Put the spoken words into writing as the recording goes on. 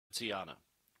Tiana.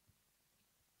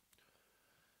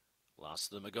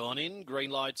 Last of them are gone in. Green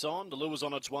lights on. The lure's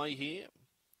on its way here.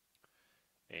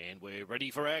 And we're ready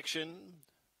for action.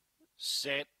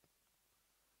 Set.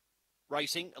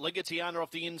 Racing. Tiana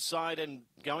off the inside and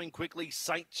going quickly.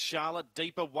 St. Charlotte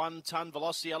deeper 1 ton.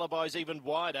 Velocity Alibi's even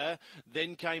wider.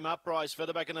 Then came Uprise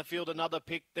further back in the field. Another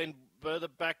pick. Then further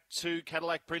back to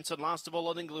Cadillac Prince. And last of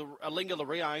all, Alinga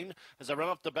Lorraine as I run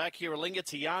off the back here.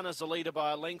 Tiana's the leader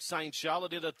by a length. St.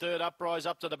 Charlotte in a third. Uprise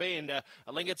up to the bend.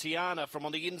 Tiana from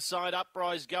on the inside.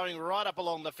 Uprise going right up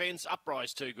along the fence.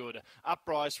 Uprise too good.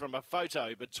 Uprise from a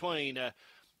photo between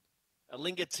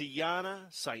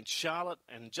Tiana, St. Charlotte,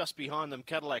 and just behind them,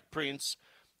 Cadillac Prince.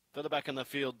 Further back in the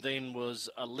field then was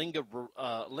Alinga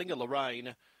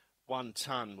Lorraine. 1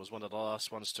 ton was one of the last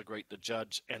ones to greet the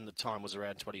judge, and the time was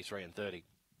around 23:30.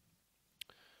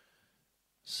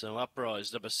 So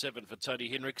Uprise, number 7 for Tony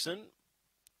Henriksen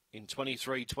in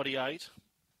 23:28.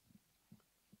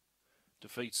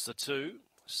 Defeats the 2,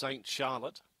 St.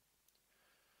 Charlotte.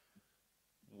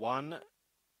 1,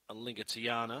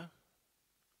 Tiana.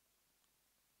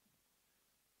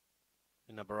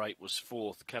 Number 8 was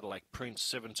 4th, Cadillac Prince,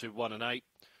 7-2-1 and 8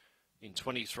 in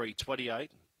 23:28.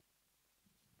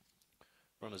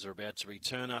 Runners are about to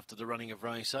return after the running of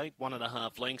race 8.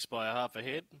 1.5 lengths by a half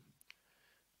ahead.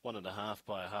 1.5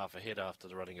 by a half ahead after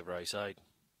the running of race 8.